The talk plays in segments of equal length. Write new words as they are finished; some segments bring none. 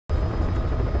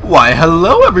Why,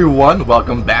 hello everyone!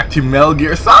 Welcome back to Metal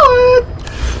Gear Solid!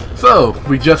 So,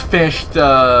 we just finished,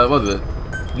 what was it?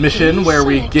 Mission where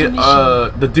we get,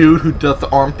 the dude who does the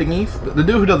arm thingies. The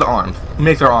dude who does the arms. Who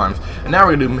makes our arms. And now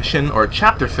we're gonna do mission, or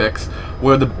chapter 6,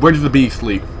 where does the bees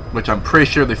sleep? Which I'm pretty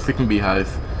sure they sleep in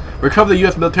beehives. Recover the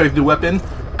US military's new weapon.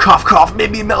 Cough cough,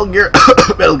 maybe Metal Gear.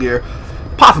 Metal Gear.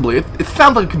 Possibly. It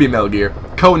sounds like it could be Metal Gear.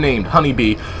 Codenamed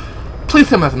Honeybee. Please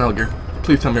tell me that's Metal Gear.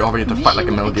 Please tell me you already get to fight like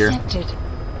a Metal Gear.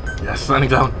 Yes, landing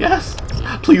down. Yes!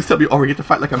 Please tell me you already get to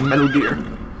fight like a Metal Gear.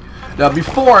 Now,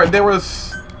 before, there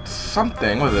was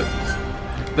something. What was it?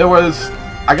 There was...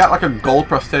 I got like a gold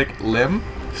prosthetic limb.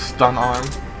 Stun arm.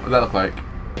 What does that look like?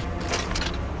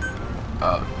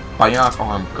 Bionic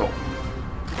arm. Gold.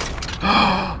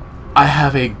 I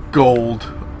have a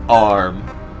gold arm.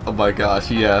 Oh my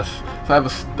gosh, yes. So I have a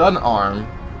stun arm.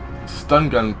 Stun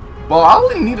gun. Well, I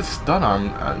only need a stun arm.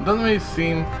 It doesn't really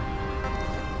seem...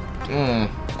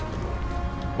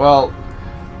 Well,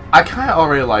 I kind of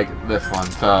already like this one,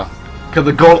 so... Because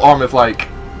the gold arm is like...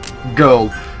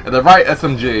 gold. And the right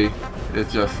SMG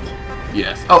is just...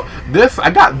 yes. Oh, this... I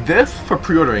got this for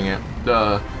pre-ordering it.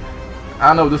 I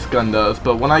don't know what this gun does,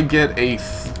 but when I get a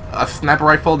sniper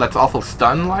rifle that's also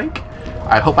stun-like,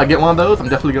 I hope I get one of those. I'm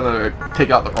definitely going to take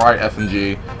out the right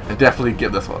SMG and definitely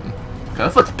get this one.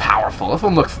 This looks powerful. This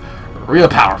one looks real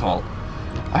powerful.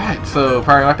 Alright, so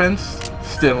primary weapons.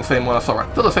 Still the same one assault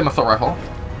rifle. Still the same assault rifle.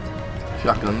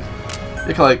 Shotguns.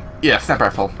 You can like, yeah, sniper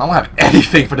rifle. I don't have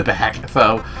anything for the back.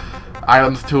 So,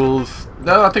 items, tools.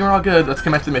 No, I think we're all good. Let's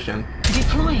commence the mission.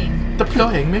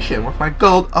 Deploying mission with my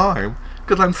gold arm.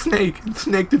 Because I'm Snake, and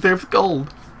Snake deserves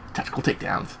gold. Tactical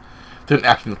takedowns. Certain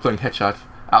actions including headshots,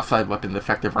 outside weapons,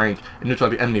 effective range, and neutral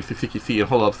the enemies through CQC and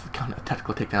hold-ups, counter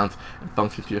tactical takedowns, and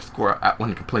function to your score when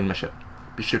you complete mission.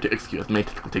 Be sure to execute as many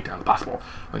tactical takedowns as possible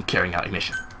when carrying out a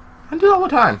mission. And do it all the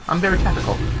time. I'm very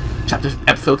tactical.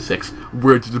 Episode 6,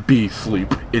 where do the bees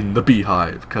sleep? In the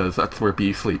beehive, because that's where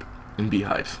bees sleep. In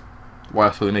beehives. Why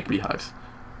else would they make beehives?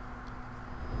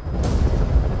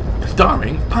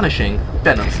 Starring, punishing,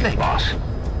 Venom Snake. Boss,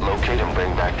 locate and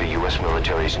bring back the U.S.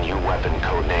 military's new weapon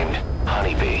codenamed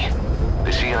Honeybee.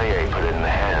 The CIA put it in the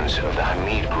hands of the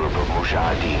Hamid group of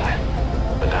Mujahideen,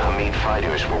 but the Hamid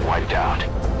fighters were wiped out.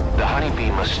 The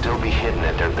Honeybee must still be hidden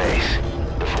at their base,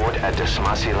 the fort at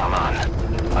Desmasi Laman.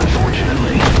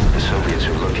 Unfortunately, the Soviets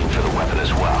are looking for the weapon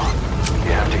as well.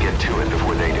 You have to get to it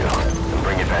before they do, and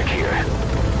bring it back here.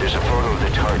 There's a photo of the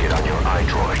target on your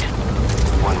iDroid.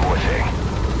 One more thing.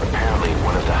 Apparently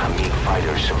one of the Hamid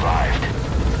fighters survived.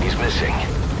 He's missing,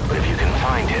 but if you can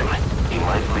find him, he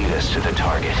might lead us to the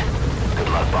target. Good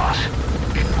luck, boss.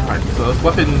 Alright, so this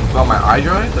weapon is on my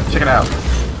iDroid? Let's check it out.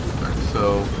 Alright,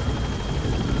 so...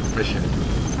 mission.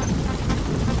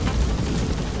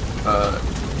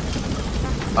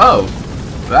 Oh!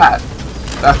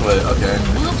 That's what it is, okay.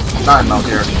 Not in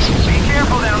here. Be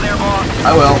careful down there, boss! I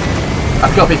will.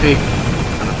 Let's go, PP.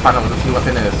 And find out what this new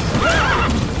weapon is.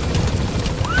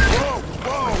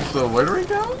 So, where do we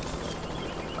go?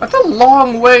 That's a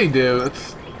long way, dude.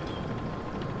 It's...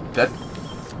 That's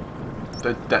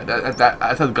a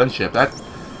gunship. That's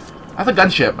a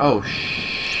gunship. Oh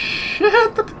shit!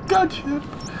 That's a gunship.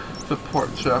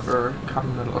 Support chopper.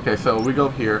 Continental. Okay, so we go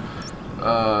here.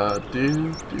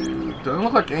 Doesn't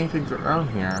look like anything's around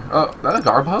here. Oh, is that a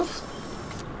guard post?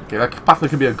 Okay, that possibly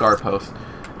could be a guard post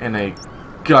and a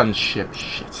gunship.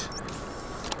 Shit.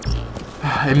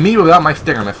 And me without my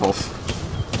stinger missiles.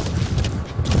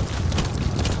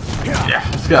 Yeah,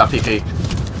 let's go, PP.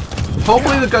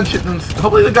 Hopefully the gunship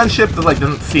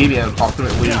doesn't see me and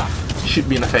ultimately shoot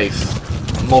me in the face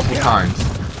multiple times.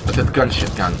 That's a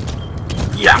gunship gun.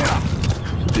 Yeah.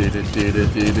 And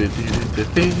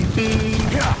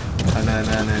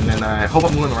then I hope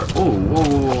I'm going the right. Oh,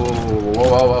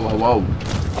 whoa.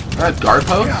 Is that a guard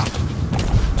post?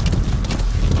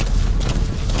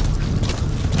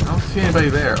 I don't see anybody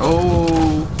there.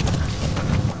 Oh.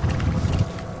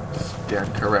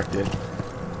 Stand corrected.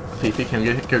 See if he can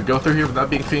go through here without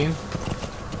being seen.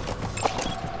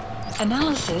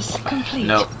 Analysis complete.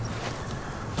 Nope.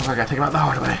 I gotta take him out the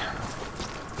hard way.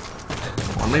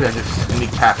 Or maybe I just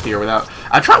sneak past here without...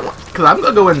 I try... Because I'm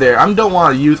gonna go in there. I don't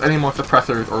want to use any more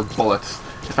suppressors or bullets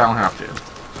if I don't have to.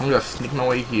 I'm gonna sneak my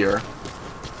way here.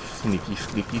 Sneaky.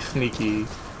 Sneaky.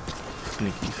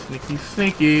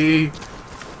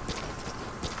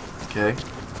 Okay.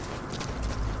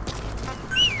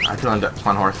 I come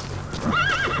on, horse.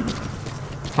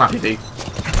 Come on, PP.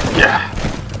 Yeah!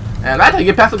 And that's how you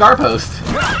get past the guard post.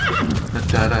 Am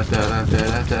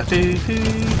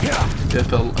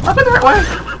I going the right way?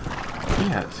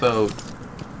 Yeah, so...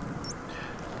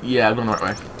 Yeah, I'm going the right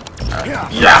way.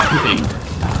 Yeah, PP.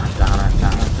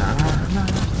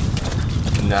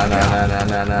 Na na na na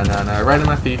na na na na. Right in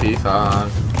my Fifi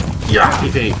song. Yeah,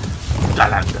 Fifi.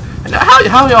 And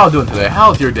how y'all doing today?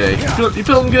 How's your day? You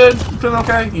feeling good? You feeling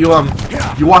okay? You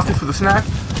watch this with a snack?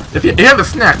 If you have a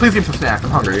snack, please give me some snacks.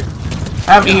 I'm hungry.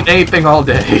 I haven't eaten anything all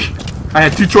day. I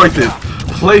had two choices: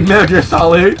 play Metal Gear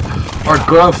Solid or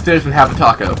go downstairs and have a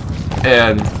taco.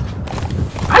 And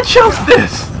I chose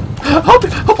this.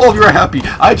 Hope all of you are happy.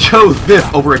 I chose this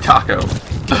over a taco.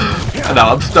 And now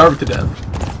I'm starving to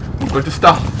death. I'm going to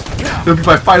stop. It'll be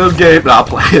my final game, and I'll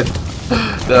play it.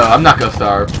 No, I'm not gonna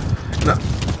starve. No.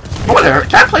 Whatever.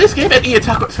 Can I play this game and eat a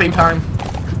taco at the same time?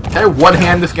 Can I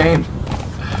one-hand this game?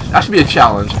 That should be a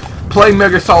challenge. Playing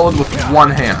Metal Gear Solid with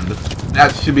one hand.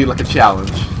 That should be like a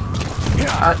challenge.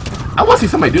 I want to see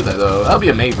somebody do that though. That would be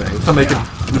amazing. Somebody can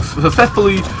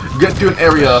successfully get to an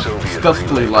area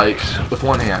stealthily, like with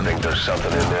one hand. I think there's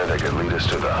something in there that could lead us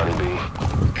to the Honeybee.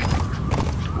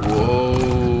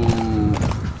 Whoa.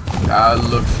 That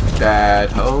looks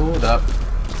bad. Hold up.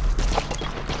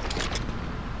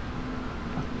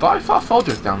 I thought I saw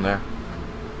soldiers down there.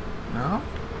 No?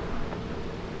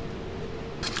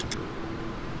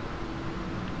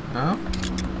 No?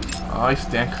 Oh, I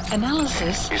stink.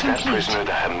 Analysis Is complete. that prisoner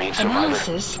the Hamid survivor?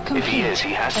 Analysis complete. If he is,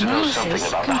 he has to know something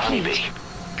about the Honeybee.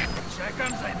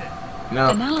 No.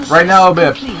 Analysis Right now would be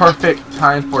a complete. perfect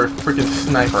time for a freaking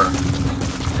sniper.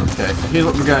 Okay, so here's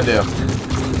what we're gonna do.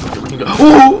 Okay, we can go.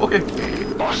 Ooh, okay.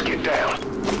 Boss, get down.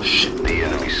 Shit. The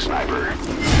enemy sniper.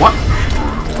 What?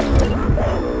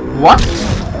 What?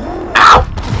 Ow!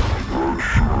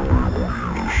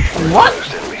 What?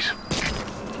 Those enemies.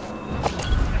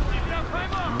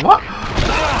 What?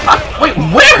 Wait,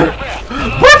 where?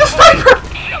 Where's the sniper?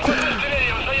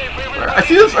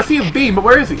 I see his beam, but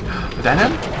where is he? Is that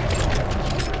him?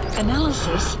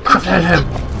 Analysis Is that him?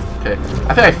 Okay,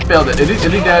 I think I failed it. Is he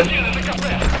dead?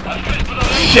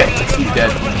 Shit, he's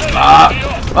dead.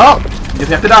 Oh, guess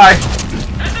you have to die.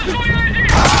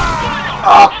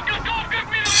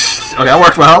 Okay, that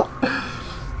worked well.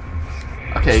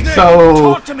 Okay,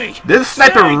 so there's a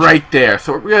sniper right there.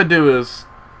 So what we're gonna do is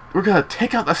we're gonna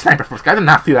take out the sniper first. I did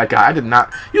not see that guy. I did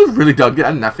not. He was really dug good.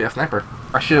 I did not see that sniper.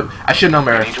 I should know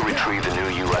better. We need to retrieve the new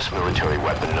U.S. military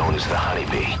weapon known as the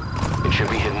Honeybee. It should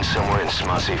be hidden somewhere in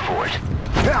Smasy Fort.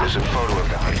 There's a photo of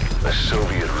the Honeybee, a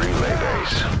Soviet relay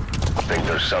base. I think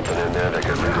there's something in there that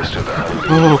could lead us to the Honeybee.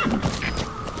 Oh.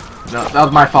 No, that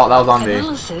was my fault. That was on me.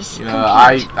 Analysis You know,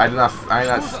 I did not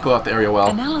scope out the area well.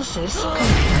 Analysis complete.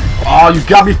 Oh, you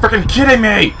got me freaking kidding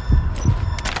me!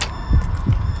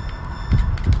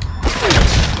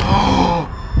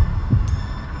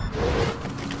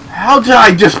 How did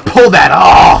I just pull that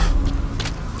off?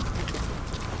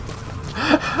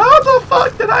 How the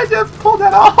fuck did I just pull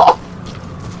that off?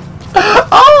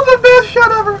 Oh, the best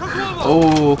shot ever!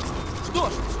 Oh.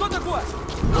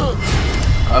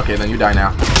 Okay, then you die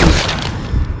now.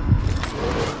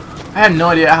 I had no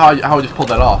idea how I just pulled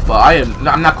that off, but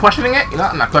I'm not questioning it. You know,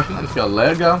 I'm not questioning it. I'm just gonna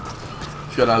let it go.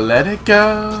 Just gonna let it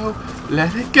go.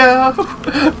 Let it go.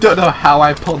 Don't know how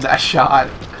I pulled that shot.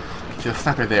 There's a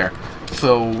sniper there.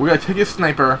 So we're gonna take his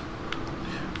sniper.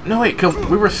 No wait, cause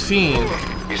we were seeing.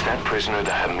 Is that prisoner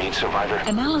the Hamid survivor?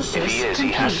 Analysis If he is,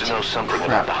 he has to know something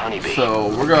about the Honeybee. So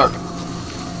we're gonna.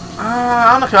 I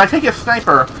don't know. Cause I take his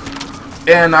sniper,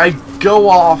 and I go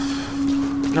off.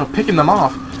 You know, picking them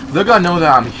off. They're gonna know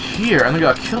that I'm here, and they're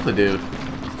gonna kill the dude.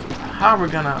 How are we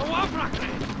gonna?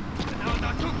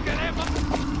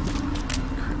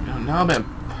 Now would have been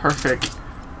perfect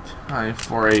time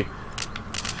for a.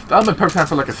 That would have been perfect time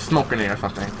for like a smoke grenade or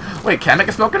something. Wait, can I make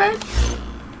a smoke grenade?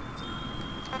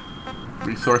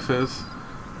 Resources.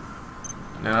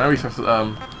 No resources.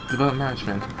 Development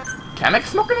management. Can I make a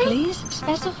smoke grenade? Please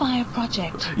specify a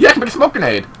project. Yeah, I can make a smoke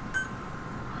grenade.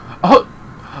 Oh.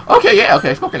 Okay, yeah,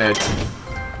 okay, smoke grenade.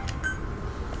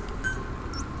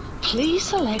 Please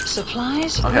select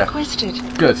supplies Okay.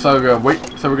 requested. Good. So we're gonna wait.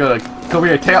 So we're gonna go over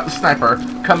here, take out the sniper,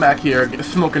 come back here, get a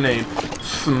smoke grenade,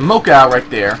 smoke out right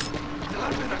there,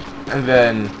 and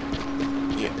then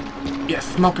yeah,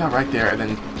 smoke out right there, and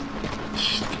then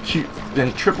shoot,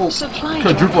 then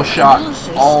quadruple shot,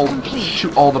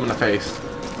 shoot all of them in the face,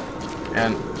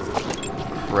 and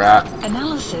crap.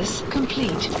 Analysis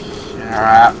complete.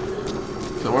 Crap.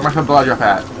 So where my supply drop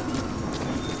at?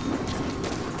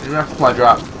 Where's my supply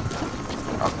drop?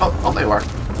 Oh, they were.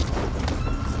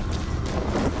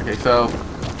 Okay, so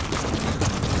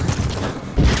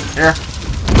here.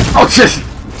 Oh shit!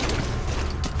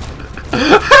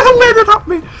 Landed on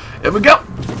me. Here we go.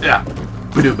 Yeah.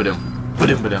 Ba-doom, ba-doom,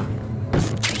 ba-doom, ba-doom.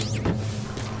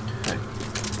 Okay.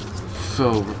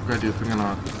 So what we're gonna do is we're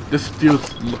gonna this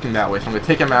dude's looking that way, so I'm gonna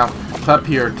take him out, up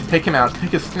here, take him out,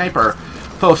 take his sniper,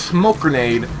 throw a smoke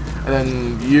grenade, and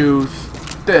then use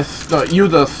this,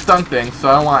 use a stun thing, so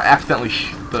I don't want to accidentally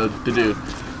shoot the dude.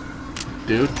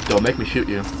 Dude, don't make me shoot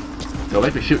you. Don't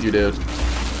make me shoot you, dude.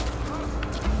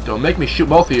 Don't make me shoot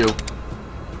both of you.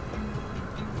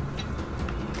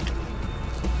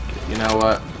 You know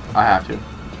what? I have to.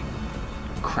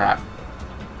 Crap.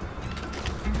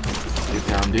 Get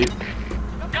down deep.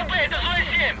 КП, это зона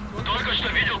 7. Только что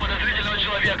видел подозрительного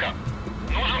человека.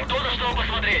 Нужен кто-то, чтобы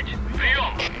посмотреть.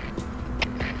 Прием.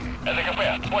 Это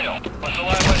КП, понял.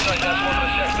 Посылаю войска для осмотра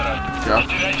сектора. Не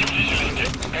теряйте бдительности.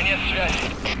 Конец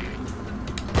связи.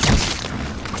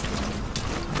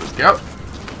 Go.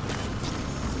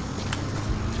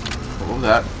 What was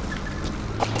that?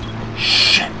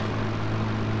 Shit.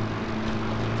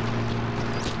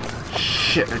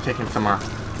 Shit, they're taking somewhere.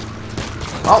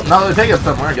 Well, now they're taking it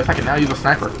somewhere, I guess I can now use a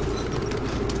sniper.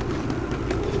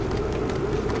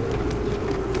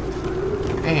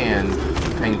 And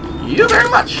thank you very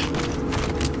much.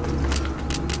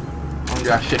 Only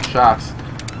got shit shots.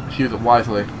 Let's use it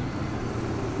wisely.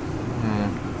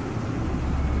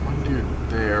 One dude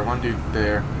there, one dude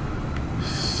there.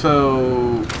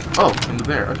 So, oh, into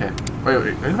there. Okay.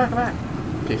 Wait, come back.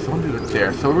 Okay, so one dude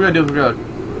there. So what we're gonna do is we're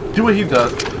gonna do what he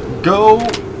does. Go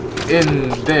in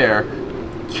there,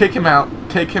 kick him out,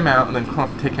 take him out, and then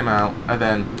take him out, and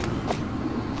then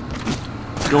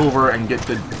go over and get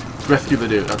the rescue the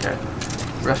dude. Okay,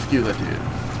 rescue the dude.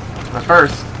 But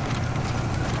first,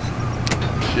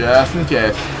 just in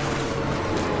case,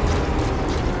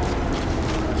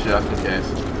 So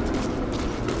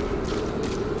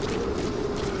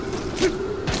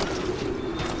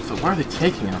where are they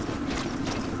taking him?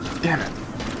 Damn it!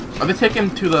 Are they taking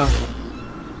him to the?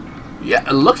 Yeah,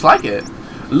 it looks like it.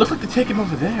 It looks like they take him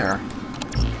over there.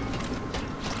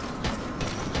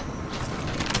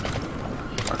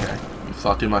 Okay, you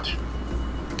saw too much.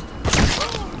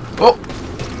 Oh!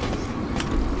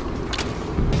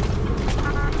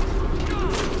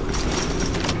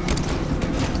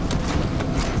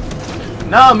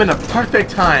 Now I'm in a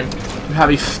perfect time to have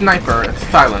a sniper at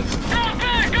silence.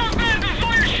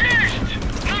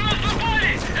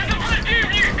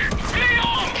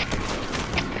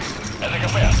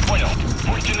 Понял.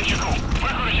 Будьте начеку.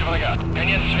 Выкройте врага.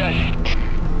 Конец связи.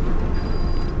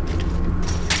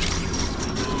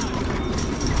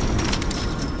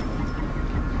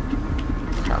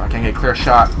 God, I can't get a clear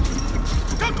shot.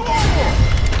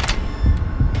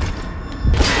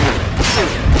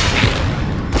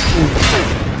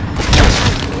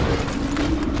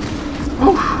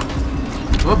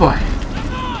 Oh boy.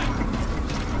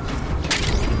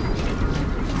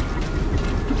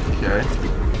 Okay.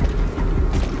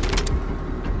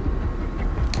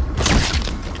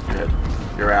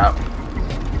 You're out.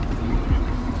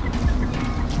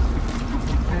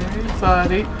 Hey,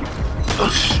 buddy.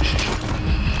 Oh,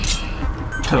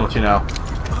 tell me what you know.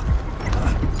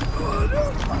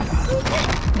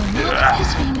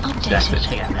 That's the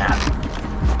thing I'm at.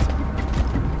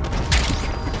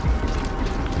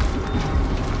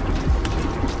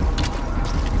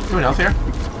 Anyone else here?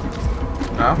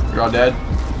 No? You're all dead?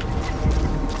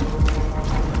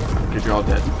 Because you're all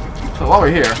dead. So while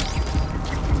we're here,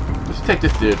 let's take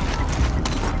this dude.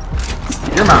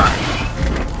 You're mine.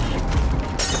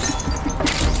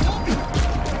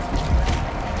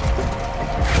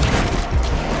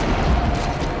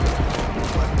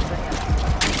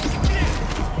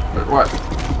 Wait, what?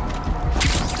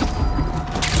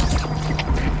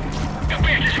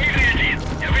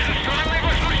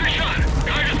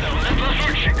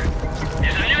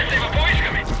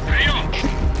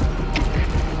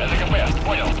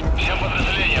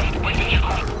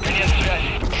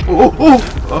 Oh,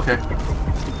 okay.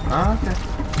 Okay.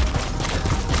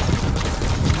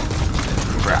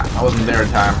 Crap, I wasn't there in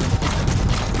time.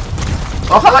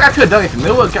 Oh, I felt like I could have done anything.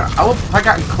 They would have if I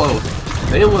gotten close,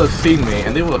 they would have seen me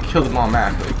and they would have killed them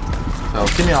automatically. So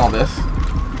give me all this.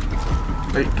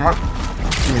 Wait, come on.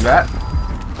 Give me that.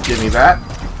 Give me that.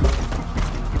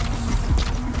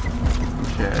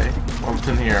 Okay. What's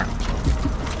in here?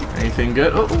 Anything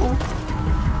good? Oh.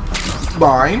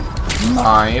 Mine.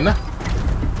 Mine.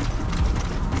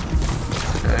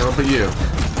 Okay, what about you?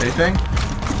 Anything?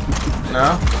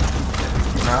 No?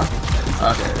 No?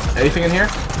 Okay. Anything in here?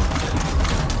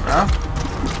 No?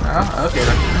 No? Okay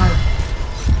then.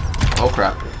 Oh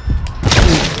crap.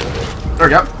 There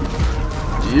we go.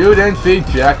 You didn't see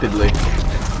jack diddly.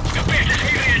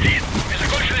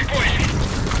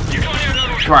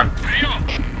 Come on.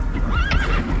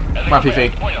 Come on, Fifi.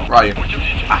 Where are you?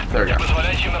 Ah, there we go.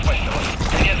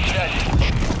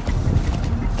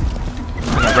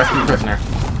 gonna rescue the prisoner.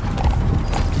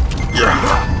 Yeah.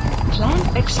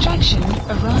 Plant extraction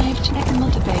arrived at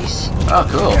Mother Base. Oh,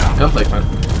 cool. Gun placement.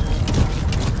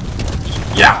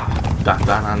 Yeah. Da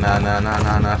da na na na na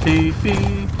na na fee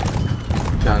fee.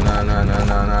 Da na na na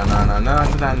na na na na na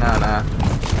na na na.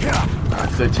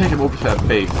 Alright, so take him over to that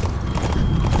base.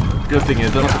 Good thing is,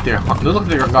 it doesn't look like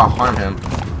they're gonna harm him.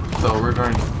 So we're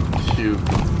going to,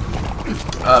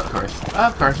 of course,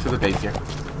 to the base here.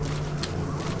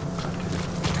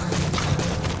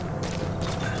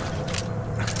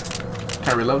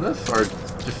 Can I reload this, or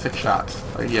just 6 shots?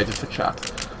 Oh, yeah, just 6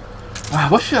 shots. Wow,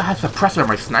 what should I have suppressor on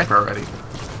my sniper already?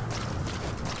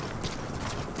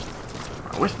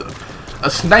 I wish a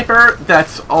sniper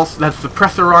that's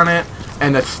suppressor on it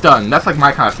and that's stun. That's like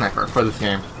my kind of sniper for this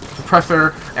game.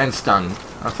 Suppressor and stun.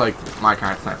 That's like my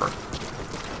kind of sniper.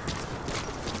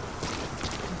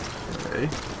 Okay.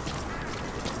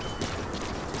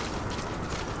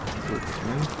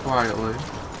 Looking quietly.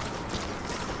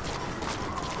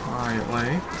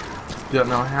 Don't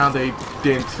know how they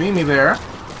didn't see me there.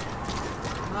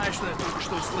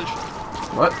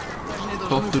 What?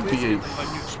 Supposed to be a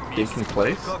stinking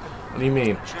place? What do you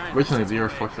mean? Originally, the Air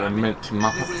Force are meant to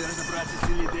mop up.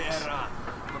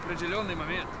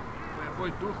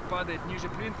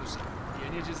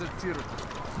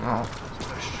 Oh.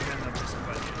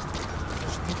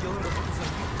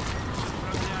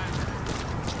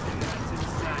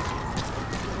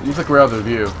 You look around the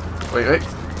view. Wait.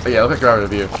 Oh, yeah, look around the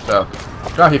view. So,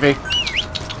 come on, Fifi.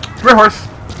 Come here, horse.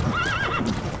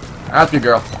 That's good,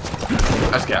 girl.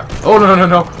 Let's go. Oh,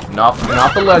 no.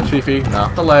 Not the ledge, Fifi.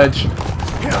 Not the ledge.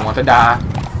 Don't want to die.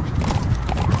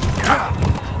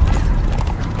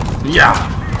 Yeah.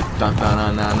 Dun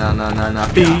dun na na na na na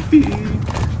Fifi.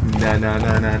 Na na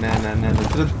na na na na na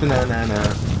na na na.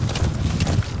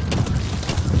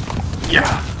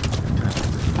 Yeah.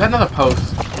 Is that another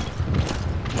post?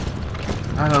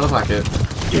 I don't look like it.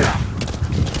 Yeah.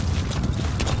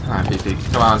 Alright, Fifi.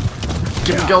 Come on.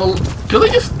 Could they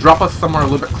just drop us somewhere a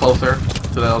little bit closer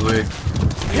to the LZ?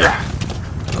 Yeah.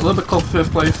 A little bit closer to this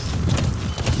place.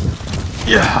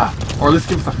 Yeah. Or at least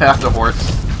give us a faster horse.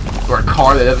 Or a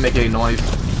car that doesn't make any noise.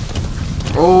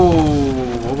 Oh.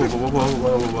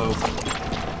 Whoa.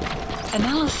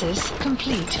 Analysis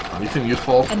complete. You seem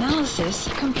useful. Analysis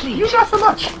complete. You not so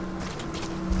much.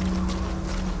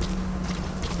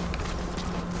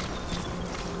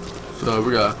 So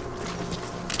we're gonna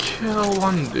kill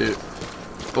one dude.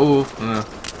 Oh, no.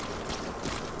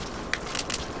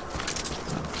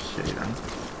 Okay then.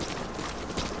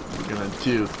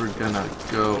 We're gonna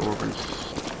go over.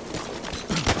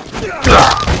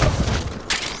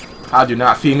 How'd you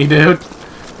not see me, dude?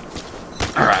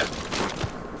 Alright.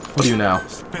 What do you know?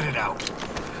 Spit it out.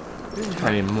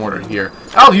 I need mortar here.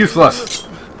 Oh, useless!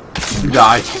 You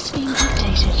die. Has been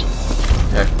updated.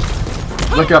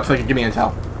 Okay. Look up so you can give me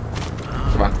intel.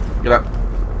 Come on. Get up.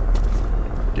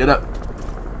 Get up.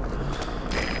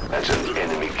 That's an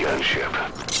enemy gunship.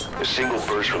 A single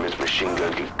burst from its machine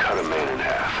gun could cut a man in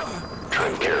half.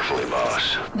 Tread carefully,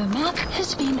 boss. The map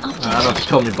has been updated. I don't know if you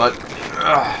told me, but...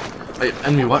 Wait,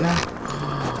 enemy what now?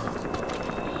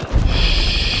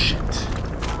 Shit.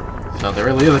 So there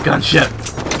really is a gunship.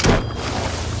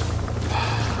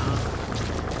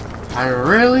 I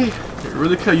really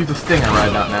could use a stinger right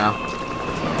about now.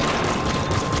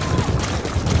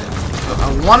 So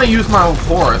I want to use my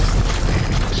horse.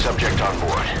 Subject on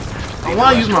board. I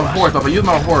want to use my horse, but if I use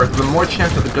my horse, the more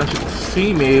chance that the gunship will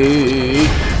see me.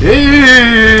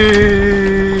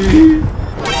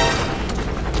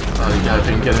 Oh, you gotta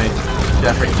freaking kidding me. You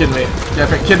gotta freaking kidding me. You gotta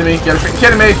freaking kidding me. You gotta freaking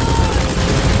kidding me.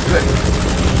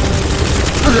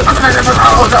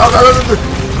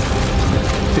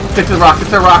 Stick to the rocks. Stick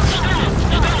to the rocks.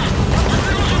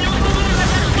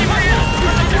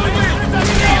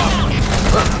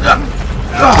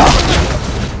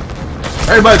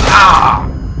 Everybody,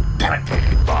 damn it.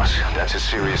 Boss, that's a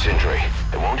serious injury.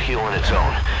 It won't heal on its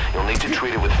own. You'll need to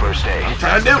treat it with first aid. I'm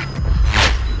trying to do.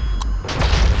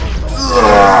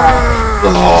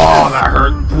 Oh, that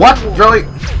hurt. What? Really?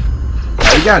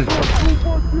 Try it again.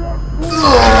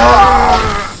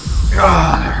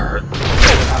 Oh, that hurt.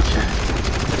 Okay.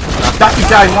 Now, that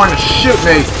guy wanted to shoot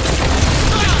me.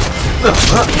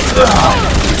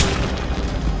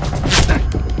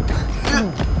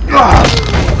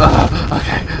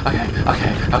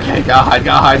 Okay. Go hide.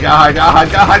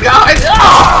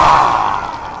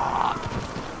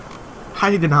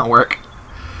 Hiding did not work.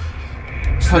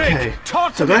 Okay,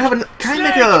 so do I have can I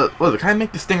make a, what is it, can I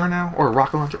make the stinger now? Or a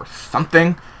rocket launcher or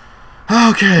something?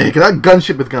 Okay, because that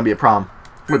gunship is going to be a problem.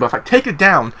 Wait, but if I take it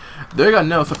down, they're going to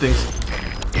know something's...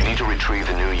 You need to retrieve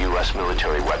the new U.S. U.S.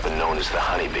 military weapon known as the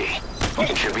Honeybee.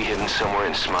 It should be hidden somewhere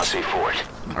in Smasse Fort.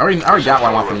 I already got what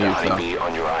I want from you, so. Honeybee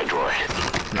on your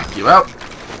iDroid. Knock you out.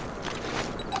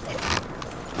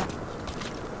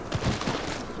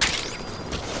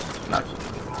 Knock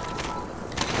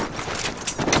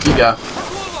you. You go.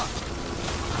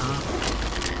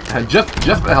 And just for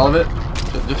the hell of it,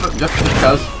 just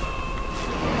because.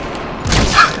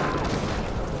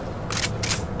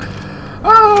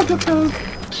 Oh, just because.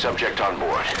 Subject on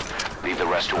board. Leave the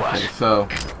rest to us. Okay, so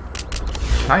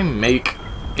can I make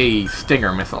a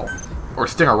Stinger missile or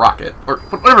Stinger rocket or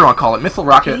whatever you want to call it? Missile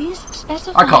rocket. Please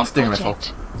specify I call it Stinger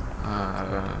project.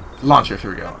 missile. Launcher.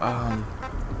 Here we go.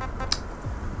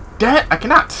 Damn it! I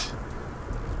cannot.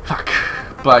 Fuck.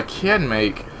 But I can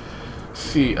make.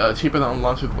 See, cheaper than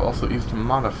launchers, but also easy to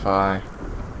modify.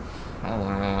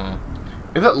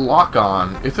 Is it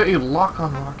lock-on? Is it a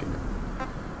lock-on rocket?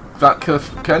 Because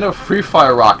kind of free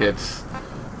fire rockets,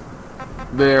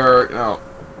 they're, you know,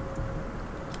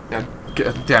 yeah,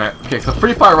 damn it. Okay, so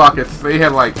free fire rockets, they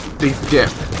have like, they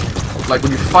dip. Like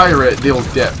when you fire it, they'll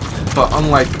dip. But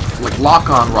unlike like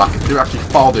lock-on rockets, they actually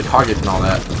follow their targets and all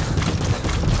that.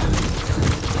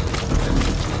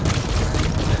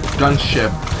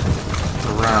 Gunship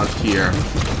around here.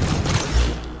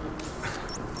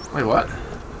 Wait, what?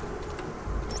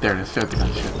 There it is. There's the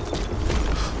gunship.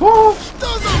 Woo!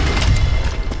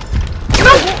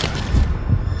 No!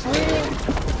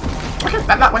 Okay,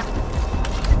 that way.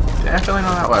 Definitely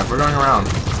not that way. We're going around.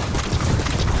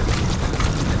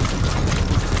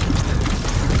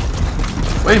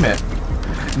 Wait a minute.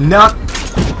 Not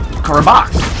car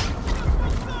box.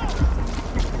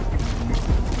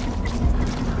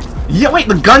 Yeah, wait.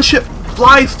 The gunship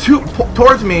flies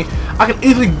towards me. I can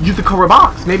easily use the car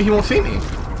box. Maybe he won't see me.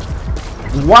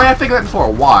 Why did I think of that before?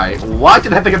 Why? Why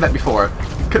did I think of that before?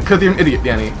 Because you're an idiot,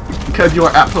 Danny. Because you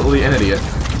are absolutely an idiot.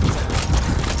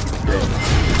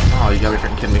 Oh, you gotta be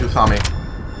freaking kidding me. Who saw me?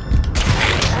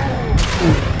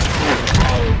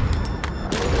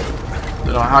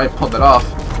 Don't know how I pulled that off.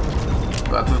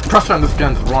 But the pressure on this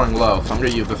gun is running low, so I'm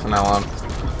gonna use this from now on.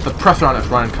 The pressure on it is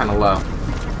running kind of low.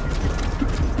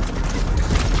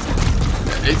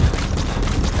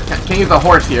 Can't use the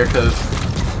horse here, because,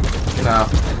 you know,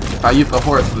 if I use the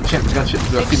horse, the chance the gunship is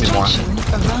going to see me more.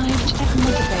 Arrived at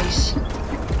mother base.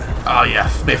 Oh yeah,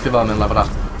 space development leveled up.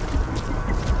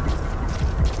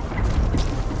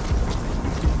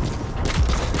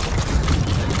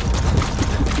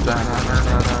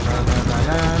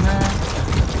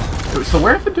 So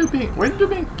where's the dude being?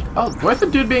 Oh, where's the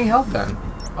dude being held then?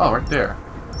 Oh, right there.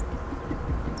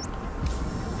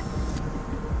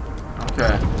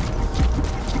 Okay.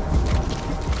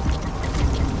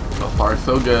 So far,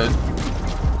 so good.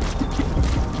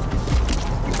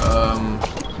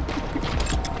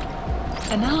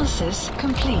 Analysis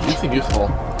complete. These seem useful.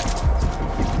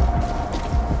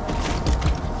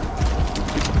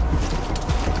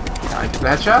 Can I get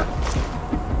that shot?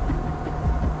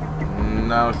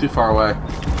 No, it's too far away.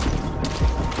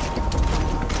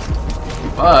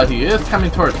 But he is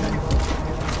coming towards me.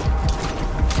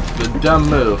 The dumb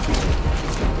move.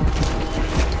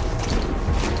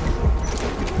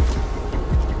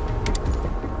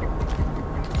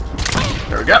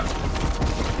 There we go.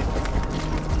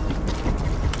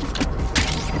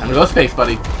 Time to go space,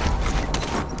 buddy. Go.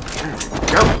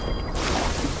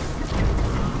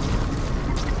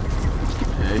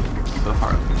 Okay, so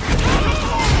far.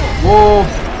 Whoa!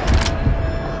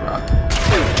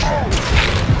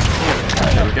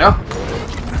 There we go.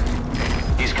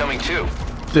 He's coming too.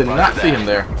 Did not see him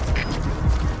there.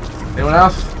 Anyone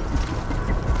else?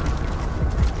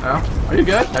 No? Are you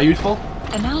good? Are you useful?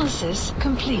 Analysis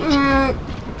complete.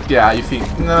 Yeah, you see.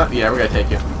 No, yeah, we're gonna take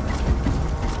you.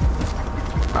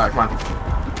 Alright, come on.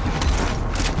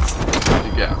 There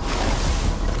you go.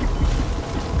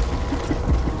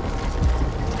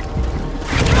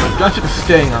 The gunship is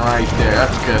staying right there.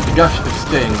 That's good. The gunship is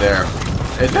staying there.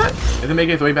 Is it? Is it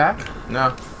making its way back?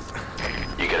 No.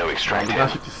 You gotta extract The him.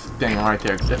 gunship is staying right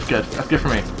there. That's good. That's good for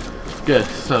me. Good.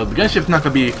 So the gunship's not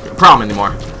gonna be a problem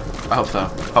anymore. I hope so.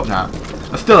 Hope not.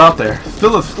 It's still out there.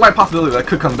 Still a slight possibility that I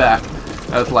could come back.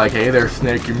 That's like, hey there,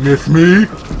 Snake, you miss me?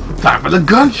 Time for the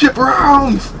gunship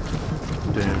rounds!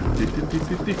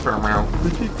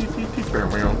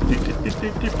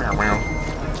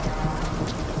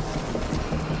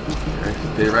 Okay,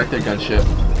 stay right there, gunship.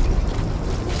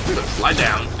 Slide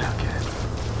down. Okay.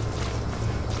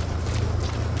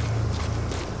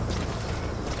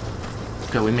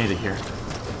 Good, we made it here.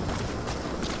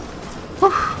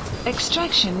 Whew.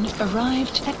 Extraction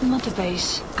arrived at mother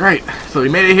base. Great. So we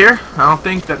made it here. I don't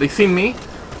think that they've seen me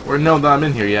or know that I'm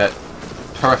in here yet.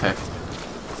 Perfect.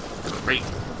 Great.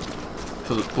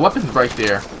 So the weapon's right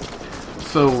there.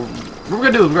 So what we're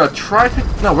gonna do is we're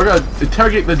gonna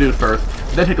interrogate the dude first,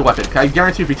 then take the weapon. Cause I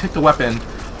guarantee if we take the weapon,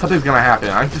 something's gonna happen.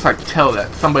 I can just like tell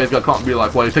that somebody's gonna come and be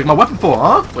like, "What are you taking my weapon for,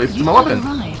 huh? What are you my weapon?"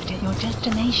 Arrived at your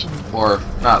destination. Or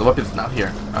nah, the weapon's not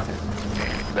here. Okay.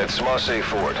 That's Marseille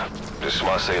Ford. This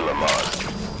Marseille Le Mans.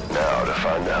 Now to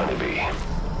find the Honeybee.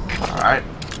 All right.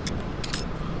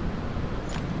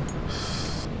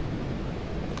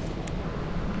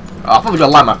 Oh, I thought we were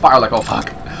gonna light my fire like, oh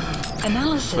fuck.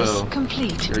 Analysis So,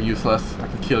 complete. You're useless. I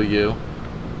can kill you.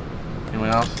 Anyone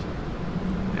else?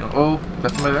 Oh,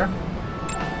 that's somebody there?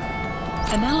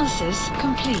 Analysis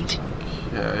complete.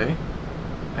 Okay.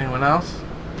 Anyone else?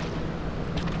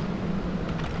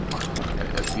 Okay,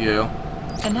 that's you.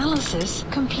 Analysis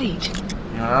complete.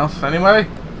 Anyone else? Anyway?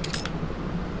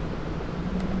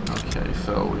 Okay,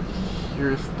 so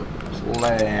here's the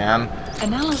plan.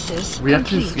 Analysis We have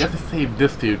complete. to save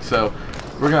this dude, so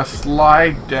we're gonna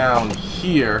slide down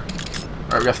here.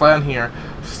 Alright, we're gonna slide down here,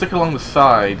 stick along the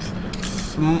sides.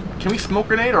 Can we smoke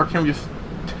grenade, or can we just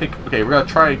take... Okay, we're gonna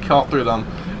try to kill through of them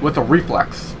with a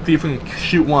reflex. See if we can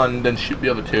shoot one, then shoot the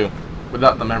other two,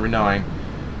 without them ever knowing.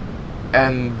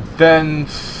 And then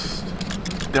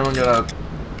we're gonna...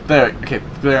 There, okay,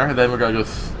 there, and then we're gonna go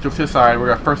to the side. We're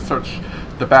gonna first search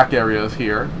the back areas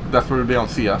here. That's where they don't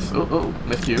see us. Oh,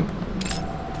 missed you.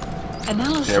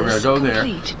 Analysis Okay, we're gonna go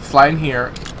complete. there, slide in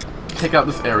here, take out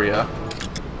this area,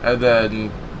 and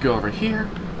then go over here,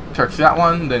 search that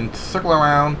one, then circle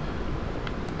around,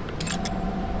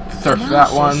 search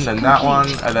that one, then that one,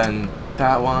 and then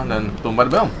that one, then boom, bada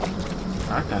boom.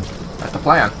 Alright then, that's the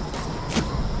plan.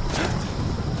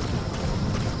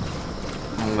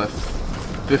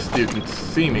 Unless this dude can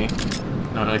see me.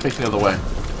 No, he's facing the other way.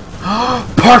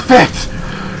 Perfect!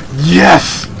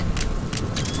 Yes!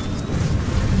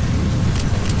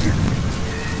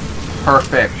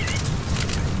 Perfect.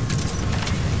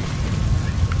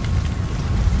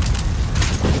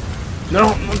 No,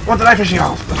 what did I fishing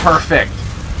off? Perfect.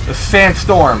 The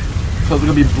sandstorm. So they're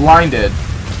gonna be blinded.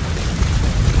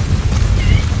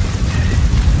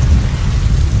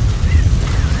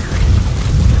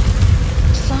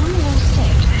 Sun will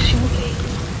set shortly.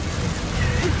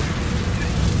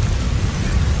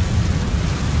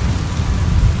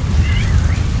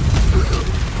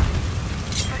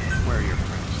 Where are your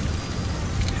friends?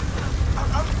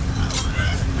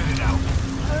 Spit it out.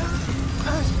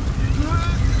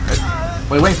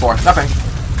 What are you waiting for? Nothing.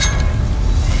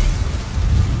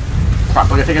 Crap,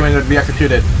 we're gonna take him in to be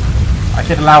executed. I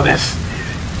can't allow this.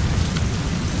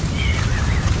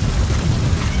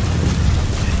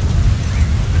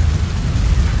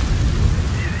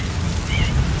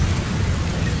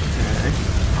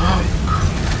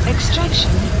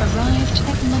 Extraction arrived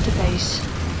at Mother Base.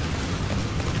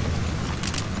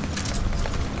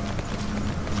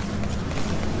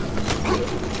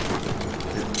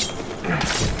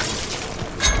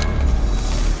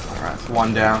 Alright, it's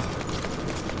one down.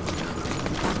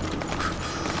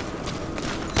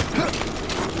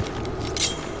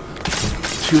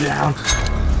 Two down.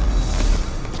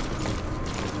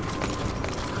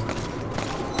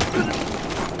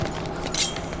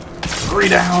 Three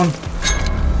down.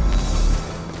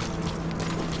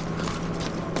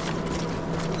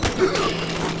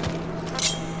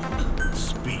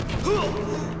 Speak.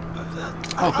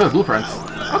 Oh, good blueprints.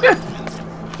 Okay.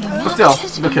 Your But still, route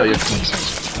has they'll been kill you. updated.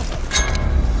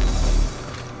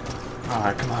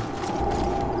 Alright, come on.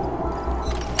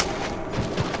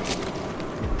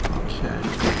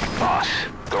 Okay. Boss,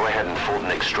 go ahead and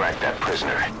Fulton extract that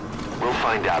prisoner. We'll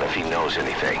find out if he knows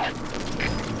anything.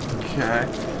 Okay.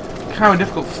 Kind of a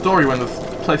difficult story when this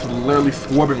place was literally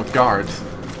swarming with guards.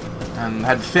 And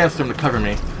had sandstorm to cover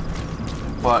me.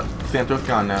 But sandstorm's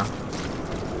gone now.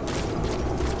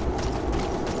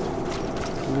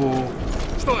 Ooh.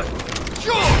 Стой!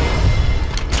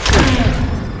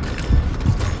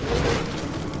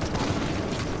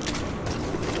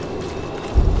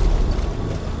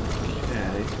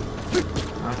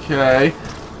 Okay.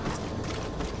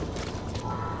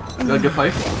 Is that a good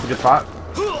place? That's a good spot?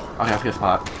 Okay, that's a good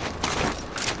spot.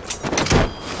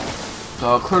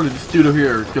 So clearly this dude over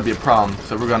here is gonna be a problem,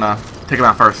 so we're gonna take him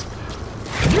out first.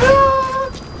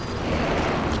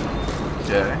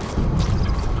 Okay.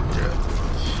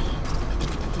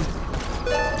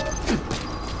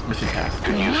 Mission task.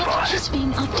 Good news, Your route boss. has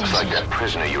been Looks like that updated.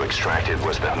 prisoner you extracted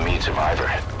was the Hamid survivor.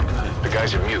 The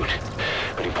guy's a mute,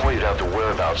 but he pointed out the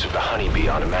whereabouts of the Honeybee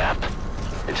on a map.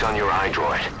 It's on your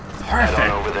iDroid. Head on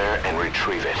Perfect. over there and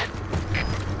retrieve it.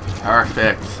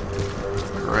 Perfect.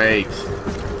 Great.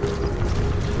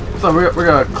 So we're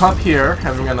gonna clump here,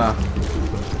 and we're gonna...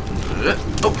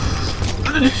 Oh.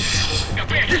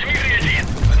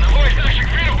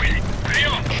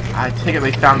 I take it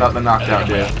they found out the knocked out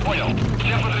dude.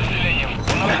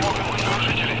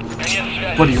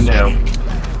 What do you know?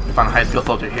 We found a high skill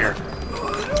soldier here.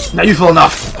 Not useful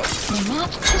enough! The map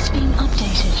has been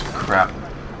updated. Crap.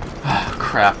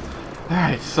 Crap.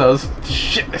 Alright, so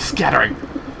shit is scattering.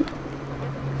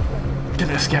 Give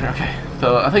me a scatter, okay.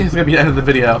 So I think it's gonna be the end of the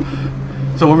video.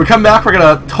 So when we come back, we're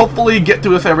gonna hopefully get to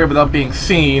this area without being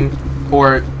seen,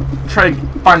 or try to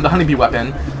find the Honeybee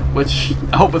weapon, which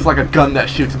I hope is like a gun that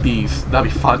shoots bees.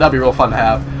 That'd be fun. That'd be real fun to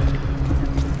have.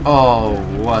 Oh,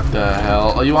 what the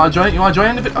hell? Oh, you wanna join? You wanna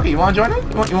join the video? Okay, you wanna join it?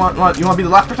 You wanna be the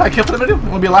last person I kill for the video? You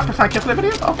wanna be the last person I kill for the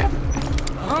video? Okay.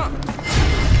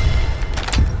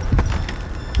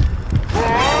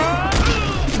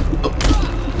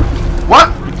 What?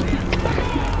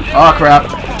 Oh crap.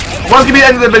 Was gonna be the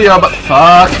end of the video, but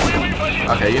fuck.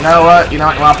 Okay, you know what? You know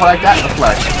what? You wanna play like that? Let's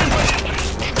play.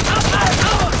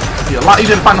 It's a lot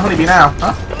easier to find the Honeybee now,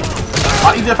 huh? A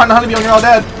lot easier to find the Honeybee when you're all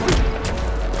dead.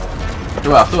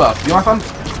 Who else? Who else? You want some?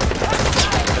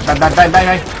 Bang, bang, bang, bang,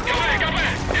 bang.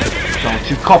 Don't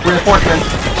you call for reinforcements.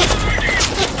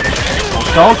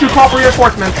 Don't you call for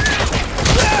reinforcements.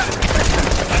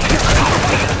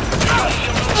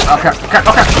 Okay, okay,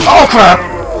 okay. Oh crap!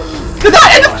 Did that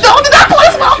end? No, did that play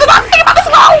as well? Did I think about this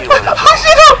well? Oh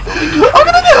shit! I'm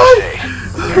gonna die!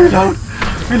 Reload!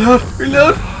 Reload!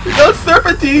 Reload! Reload!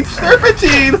 Serpentine!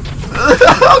 Serpentine!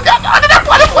 Oh god! No, did that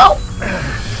play as well?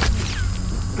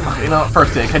 Okay, you know,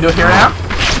 first aid. Can I do it here now?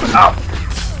 Oh!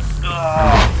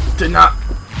 Oh! Did not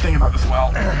think about this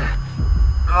well.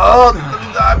 Oh!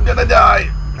 I'm gonna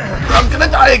die! I'm gonna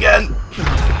die again!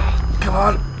 Come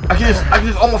on! I can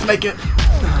just almost make it.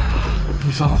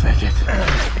 Please almost make it.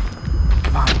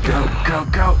 Come on, go, go,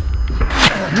 go.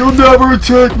 You'll never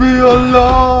take me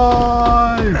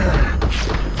alive!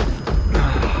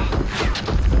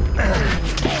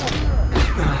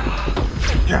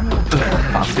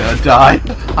 I'm gonna die.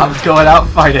 I'm going out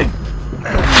fighting.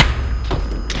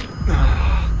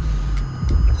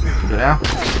 Go down.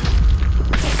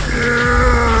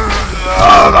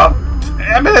 Oh,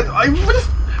 damn it!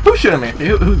 Who's shooting me?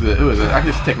 Who's it? Who is it? I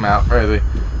can just take him out. Where is he?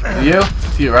 Is it you?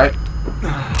 It's you, right?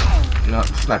 You know,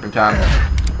 it's sniping time.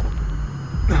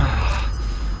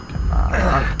 Come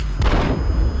on.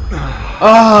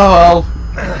 Oh,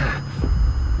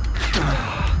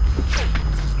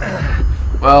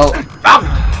 well. Well.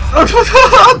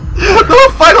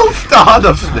 The final start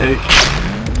of Snake.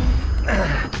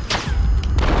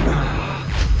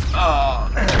 Oh.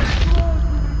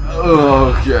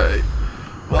 Okay.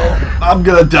 Well, I'm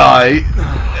gonna die.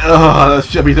 That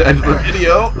should be the end of the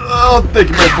video. Oh, thank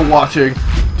you guys for watching.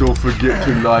 Don't forget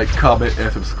to like, comment,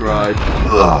 and subscribe.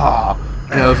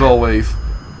 And as always,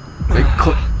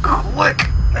 click,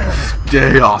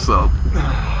 stay awesome.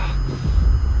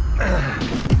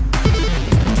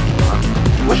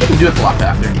 I wish you could do this a lot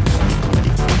faster.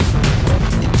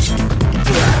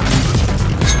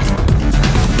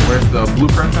 Where's the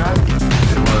blueprint at?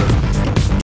 It was.